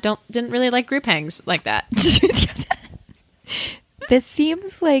 and didn't really like group hangs like that. This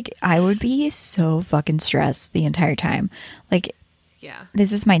seems like I would be so fucking stressed the entire time. Like, Yeah.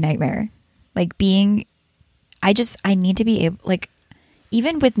 this is my nightmare. Like I need to be able, like,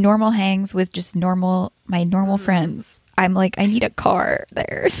 even with normal hangs with just my normal friends, I'm like, I need a car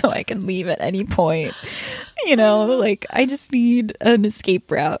there so I can leave at any point. You know, like I just need an escape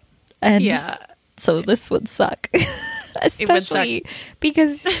route. And so this would suck. Especially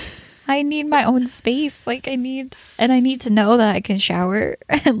because I need my own space. Like I need to know that I can shower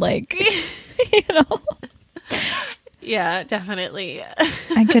and like, you know. Yeah, definitely.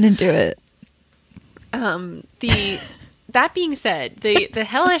 I couldn't do it. That being said, the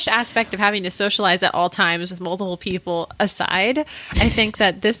hellish aspect of having to socialize at all times with multiple people aside, I think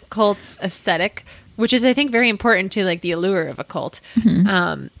that this cult's aesthetic, which is I think very important to like the allure of a cult,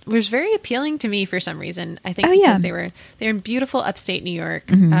 was very appealing to me for some reason. I think because they're in beautiful upstate New York,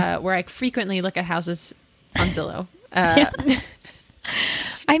 where I frequently look at houses on Zillow.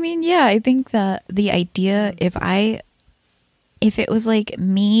 I mean, yeah, I think that the idea if it was like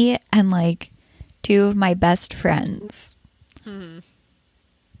me and like two of my best friends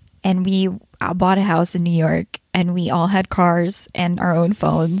and we bought a house in New York and we all had cars and our own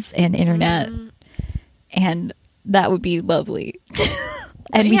phones and internet and that would be lovely.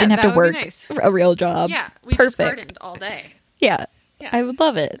 And we didn't have to work a real job. Yeah, we just gardened all day. Yeah, I would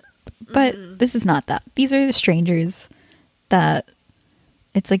love it. But this is not that. These are the strangers that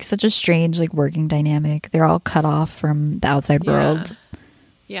it's like such a strange like working dynamic. They're all cut off from the outside world.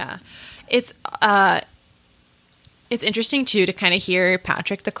 Yeah. It's interesting too to kind of hear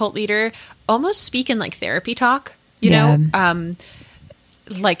Patrick, the cult leader, almost speak in like therapy talk, you know,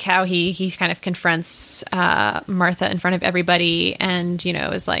 like how he kind of confronts Martha in front of everybody and, you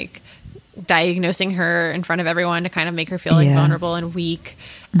know, is like diagnosing her in front of everyone to kind of make her feel like vulnerable and weak.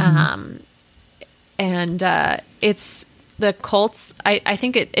 It's the cults. I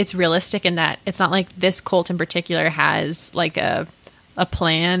think it's realistic in that it's not like this cult in particular has like a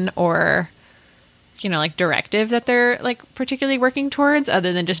plan or, you know, like directive that they're like particularly working towards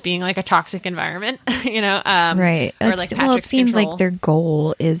other than just being like a toxic environment, you know? Right. Or like it seems control. like their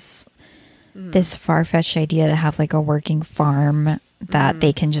goal is this far-fetched idea to have like a working farm that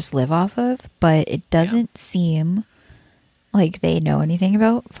they can just live off of, but it doesn't seem like they know anything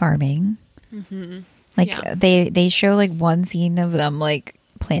about farming. Like they show like one scene of them like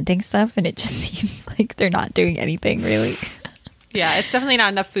planting stuff and it just seems like they're not doing anything really. Yeah, it's definitely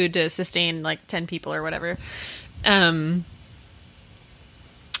not enough food to sustain like 10 people or whatever. So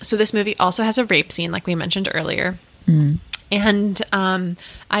this movie also has a rape scene, like we mentioned earlier. And I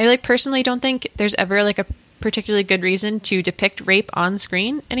like personally don't think there's ever like a particularly good reason to depict rape on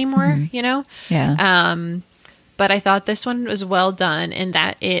screen anymore, you know? Yeah. But I thought this one was well done in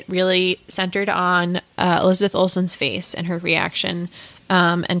that it really centered on Elizabeth Olsen's face and her reaction.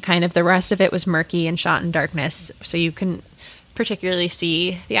 And kind of the rest of it was murky and shot in darkness. So you can particularly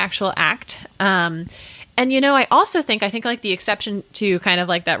see the actual act. And, you know, I think like the exception to kind of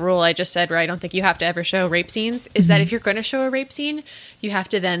like that rule I just said, where I don't think you have to ever show rape scenes, is that if you're going to show a rape scene, you have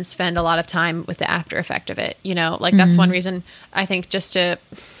to then spend a lot of time with the after effect of it. You know, like that's one reason I think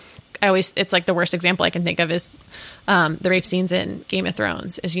it's like the worst example I can think of is the rape scenes in Game of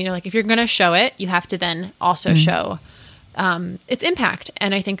Thrones is, you know, like if you're going to show it, you have to then also show its impact.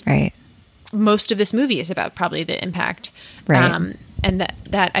 And I think most of this movie is about probably the impact. And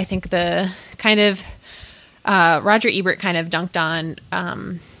that I think the kind of Roger Ebert kind of dunked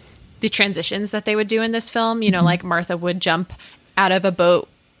on the transitions that they would do in this film. You know, like Martha would jump out of a boat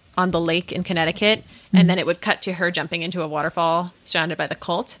on the lake in Connecticut, and then it would cut to her jumping into a waterfall surrounded by the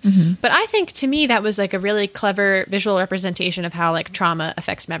cult. But I think, to me, that was like a really clever visual representation of how like trauma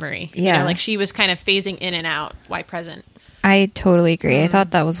affects memory. Yeah. You know, like she was kind of phasing in and out while present. I totally agree. I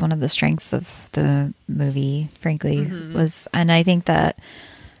thought that was one of the strengths of the movie, frankly, and I think that,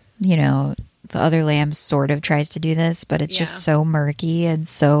 you know, The Other Lamb sort of tries to do this, but it's just so murky and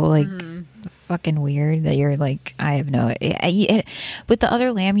so like fucking weird that you're like, I have no, with The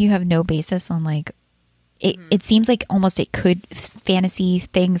Other Lamb, you have no basis on like, it seems like almost fantasy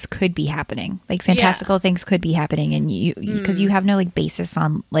things could be happening, like fantastical things could be happening, and because you have no like basis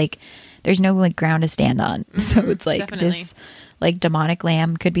on like, there's no like ground to stand on. So it's like this like demonic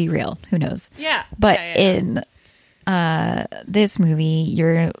lamb could be real. Who knows? Yeah. But in this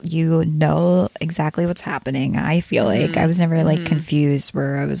movie, you know exactly what's happening. I feel like I was never like confused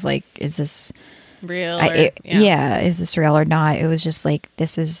where I was like, is this real? Is this real or not? It was just like,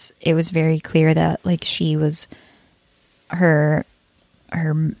 it was very clear that like she was her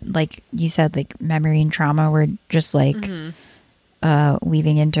like you said, like memory and trauma were just like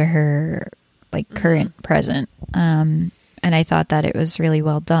weaving into her like current present. And I thought that it was really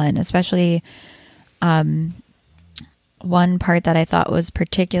well done, especially one part that I thought was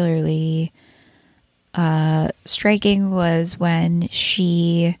particularly striking was when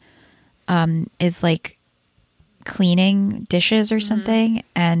she is like cleaning dishes or something,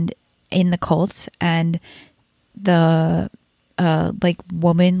 and in the cult, and the like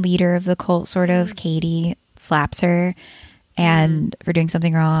woman leader of the cult, sort of Katie, slaps her and for doing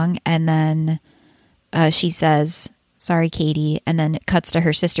something wrong, and then she says, "Sorry, Katie," and then it cuts to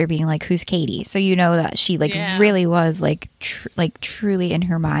her sister being like, "Who's Katie?" So you know that she like really was like truly in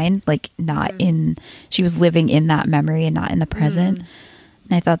her mind, like not in, she was living in that memory and not in the present.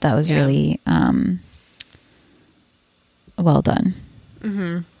 And I thought that was really well done.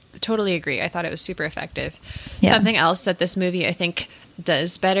 Totally agree. I thought it was super effective. Something else that this movie I think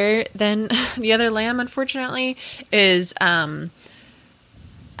does better than The Other Lamb, unfortunately, is I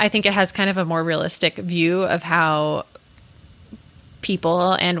think it has kind of a more realistic view of how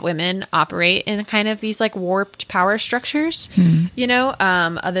people and women operate in kind of these like warped power structures, you know,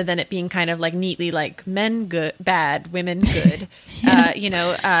 other than it being kind of like neatly like men good, bad, women good. You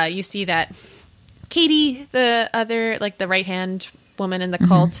know, you see that Katie, the other, like the right hand woman in the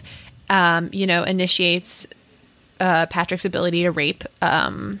cult, you know, initiates Patrick's ability to rape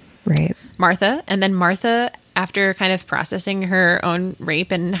Martha, and then Martha, after kind of processing her own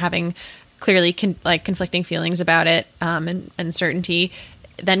rape and having clearly conflicting feelings about it, and uncertainty,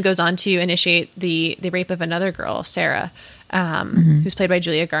 then goes on to initiate the rape of another girl, Sarah, who's played by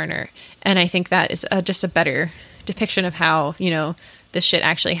Julia Garner. And I think that is just a better depiction of how, you know, this shit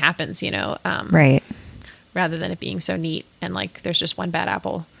actually happens, you know, rather than it being so neat and like there's just one bad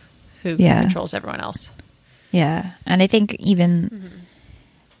apple who controls everyone else. Yeah. And I think even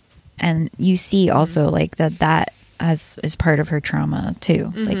and you see also like that as is part of her trauma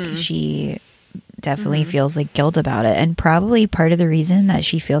too. Like she definitely feels like guilt about it, and probably part of the reason that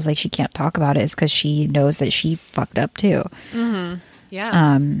she feels like she can't talk about it is because she knows that she fucked up too.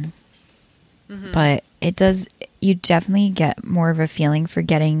 But it does, you definitely get more of a feeling for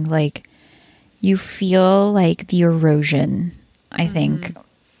getting like, you feel like the erosion, I think,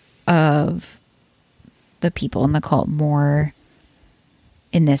 of the people in the cult more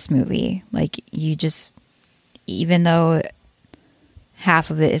in this movie. Like you just, even though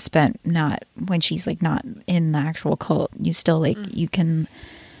half of it is spent not when she's like not in the actual cult, you still like you can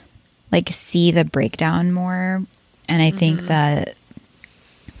like see the breakdown more, and I think that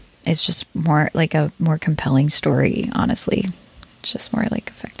it's just more like a more compelling story. Honestly, it's just more like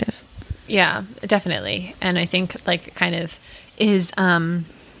effective. Yeah, definitely. And I think like kind of is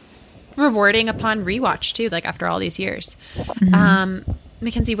rewarding upon rewatch too, like after all these years.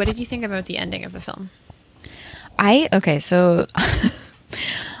 Mackenzie, what did you think about the ending of the film? So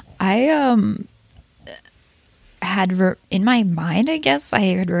I had in my mind, I guess I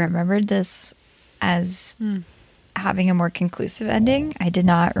had remembered this as having a more conclusive ending. I did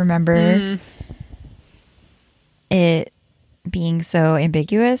not remember it being so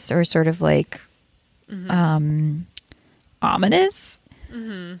ambiguous or sort of like ominous.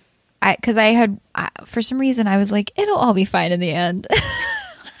 Because for some reason I was like, it'll all be fine in the end.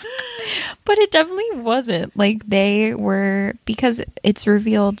 But it definitely wasn't. Like they were, because it's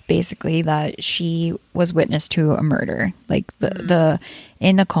revealed basically that she was witness to a murder. Like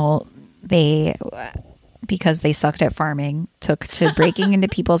in the cult, they, because they sucked at farming, took to breaking into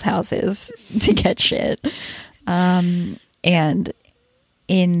people's houses to get shit. And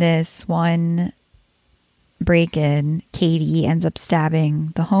in this one break-in, Katie ends up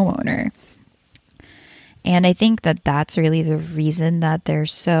stabbing the homeowner. And I think that that's really the reason that they're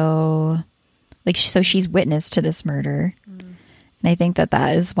so, like, so she's witness to this murder. And I think that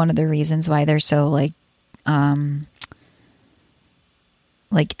that is one of the reasons why they're so, like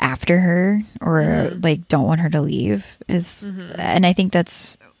after her, or like don't want her to leave, is and I think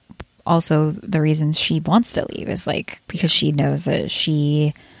that's also the reason she wants to leave, is like because she knows that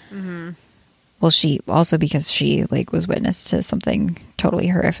she well, she also, because she like was witness to something totally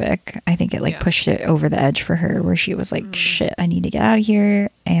horrific. I think it like pushed it over the edge for her, where she was like, shit, I need to get out of here.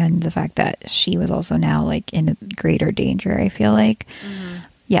 And the fact that she was also now like in greater danger, I feel like.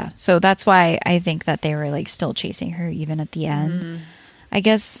 Yeah, so that's why I think that they were like still chasing her even at the end. I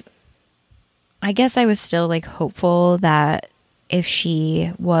guess I was still like hopeful that if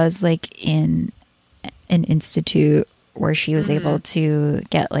she was like in an institute where she was able to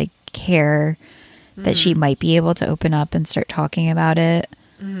get like care, that she might be able to open up and start talking about it.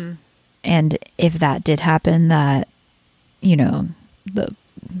 And if that did happen, that, you know,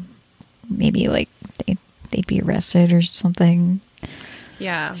 maybe like they'd be arrested or something.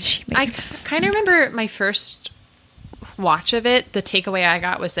 Yeah. I kind of remember my first watch of it, the takeaway I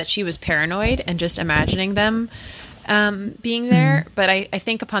got was that she was paranoid and just imagining them being there. But I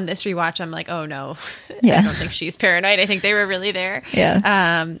think upon this rewatch, I'm like, oh no, I don't think she's paranoid. I think they were really there.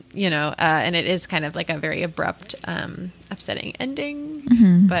 You know, and it is kind of like a very abrupt, upsetting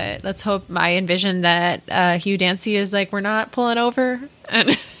ending. But let's hope. I envision that Hugh Dancy is like, we're not pulling over,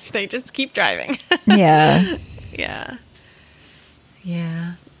 and they just keep driving. Yeah.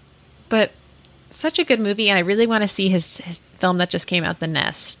 But such a good movie, and I really want to see his film that just came out, The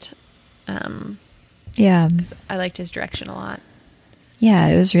Nest. 'Cause I liked his direction a lot. Yeah,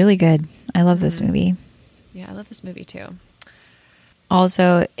 it was really good. I love this movie. Yeah, I love this movie too.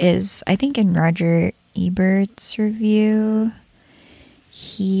 Also, is I think in Roger Ebert's review,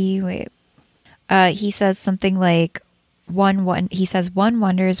 he says something like one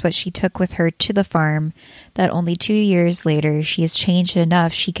wonders what she took with her to the farm, that only 2 years later she has changed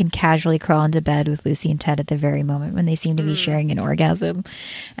enough she can casually crawl into bed with Lucy and Ted at the very moment when they seem to be sharing an orgasm.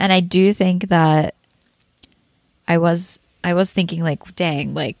 And I do think that I was thinking like,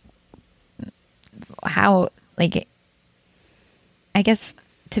 dang, like how, like, I guess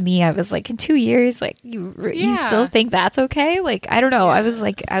to me, I was like, in 2 years, like you still think that's okay? Like, I don't know. I was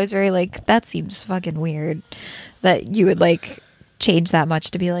very like, that seems fucking weird that you would like change that much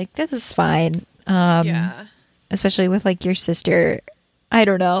to be like, this is fine. Especially with like your sister. I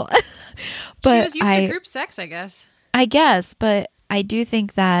don't know. But she was used to group sex, I guess. But I do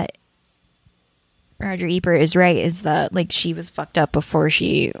think that Roger Ebert is right, is that like she was fucked up before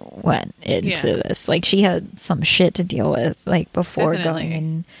she went into this. Like she had some shit to deal with like before going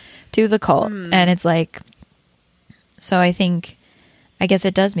into the cult. And it's like, so I guess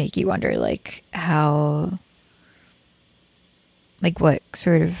it does make you wonder like how, like what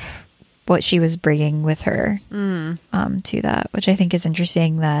she was bringing with her to that, which I think is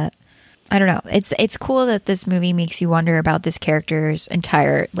interesting. That I don't know, it's cool that this movie makes you wonder about this character's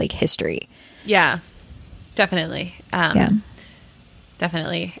entire like history. Definitely.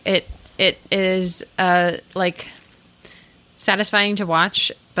 Definitely. It is like satisfying to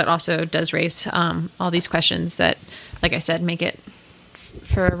watch, but also does raise all these questions that, like I said, make it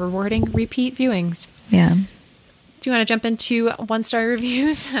for rewarding repeat viewings. Do you want to jump into 1-star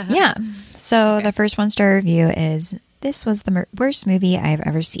reviews? So the first 1-star review is, this was the worst movie I've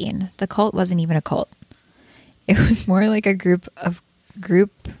ever seen. The cult wasn't even a cult. It was more like a group of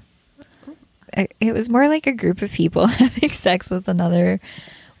people having sex with another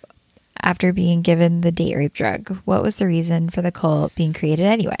after being given the date rape drug. What was the reason for the cult being created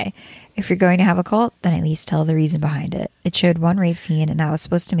anyway? If you're going to have a cult, then at least tell the reason behind it. It showed one rape scene and that was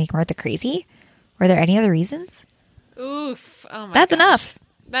supposed to make Martha crazy? Were there any other reasons? Oof. Oh my That's gosh. enough.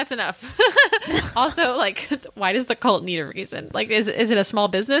 That's enough. Also, like, why does the cult need a reason? Like, is it a small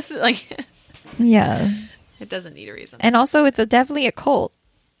business? Like, it doesn't need a reason. And also, it's definitely a cult.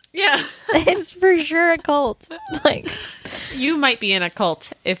 It's for sure a cult. Like, you might be in a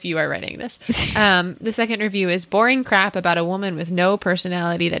cult if you are writing this. The second review is boring crap about a woman with no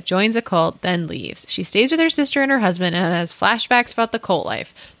personality that joins a cult, then leaves. She stays with her sister and her husband and has flashbacks about the cult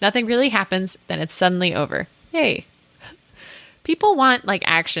life. Nothing really happens, then it's suddenly over. Yay. People want like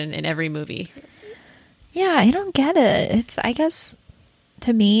action in every movie. Yeah, I don't get it. It's, I guess,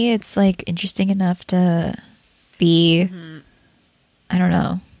 to me, it's like interesting enough to be, I don't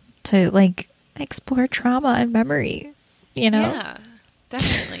know, to like explore trauma and memory, you know? Yeah,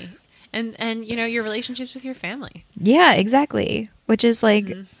 definitely. and you know, your relationships with your family. Yeah, exactly. Which is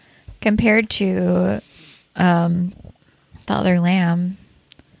like compared to The Other Lamb,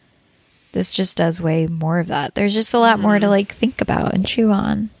 this just does way more of that. There's just a lot more to like think about and chew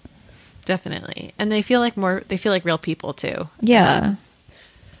on. Definitely. And they feel like real people too. Yeah.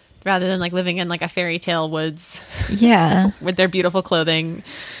 Rather than like living in like a fairy tale woods. Yeah. With their beautiful clothing.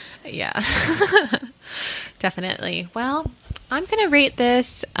 Yeah. Definitely. Well, I'm going to rate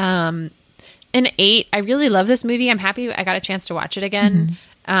this an 8. I really love this movie. I'm happy I got a chance to watch it again.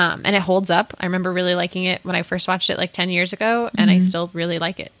 And it holds up. I remember really liking it when I first watched it like 10 years ago, and I still really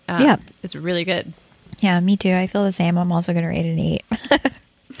like it. Yeah. It's really good. Yeah, me too. I feel the same. I'm also going to rate it an 8.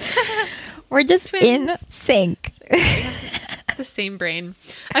 We're just Twins. in sync. The same brain.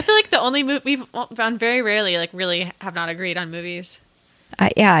 I feel like the only movie we've found very rarely like really have not agreed on movies.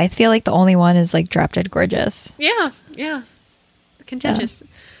 I feel like the only one is like Drop Dead Gorgeous. Yeah. Contentious.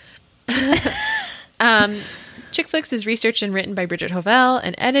 Chick Flicks is researched and written by Bridget Hovell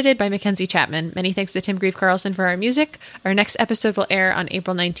and edited by Mackenzie Chapman. Many thanks to Tim Grieve Carlson for our music. Our next episode will air on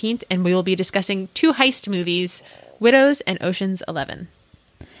April 19th, and we will be discussing 2 heist movies, Widows and Ocean's 11.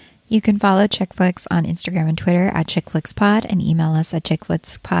 You can follow Chick Flicks on Instagram and Twitter at ChickFlixPod and email us at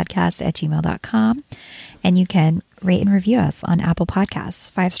chickflixpodcast@gmail.com. And you can rate and review us on Apple Podcasts,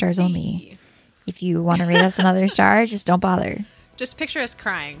 5 stars only. If you want to rate us another star, just don't bother. Just picture us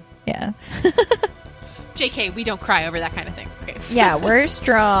crying. Yeah. JK, we don't cry over that kind of thing. Okay. Yeah, we're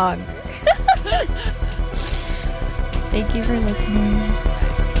strong. Thank you for listening.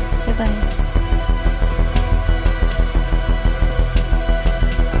 Goodbye.